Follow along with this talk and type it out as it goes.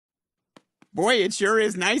Boy, it sure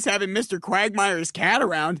is nice having Mr. Quagmire's cat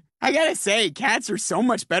around. I gotta say, cats are so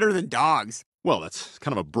much better than dogs. Well, that's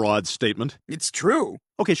kind of a broad statement. It's true.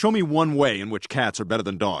 Okay, show me one way in which cats are better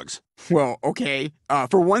than dogs. Well, okay.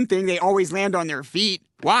 For one thing, they always land on their feet.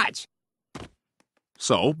 Watch.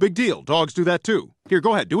 So, big deal. Dogs do that too. Here,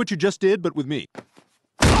 go ahead. Do what you just did, but with me.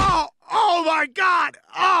 Oh! Oh my God!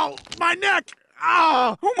 Oh, my neck!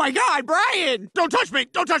 Oh! Oh my God, Brian! Don't touch me!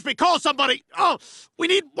 Don't touch me! Call somebody! Oh! We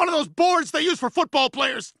need one of those boards they use for football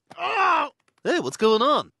players! Oh! Hey, what's going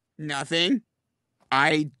on? Nothing.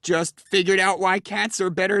 I just figured out why cats are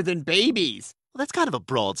better than babies. Well, that's kind of a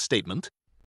broad statement.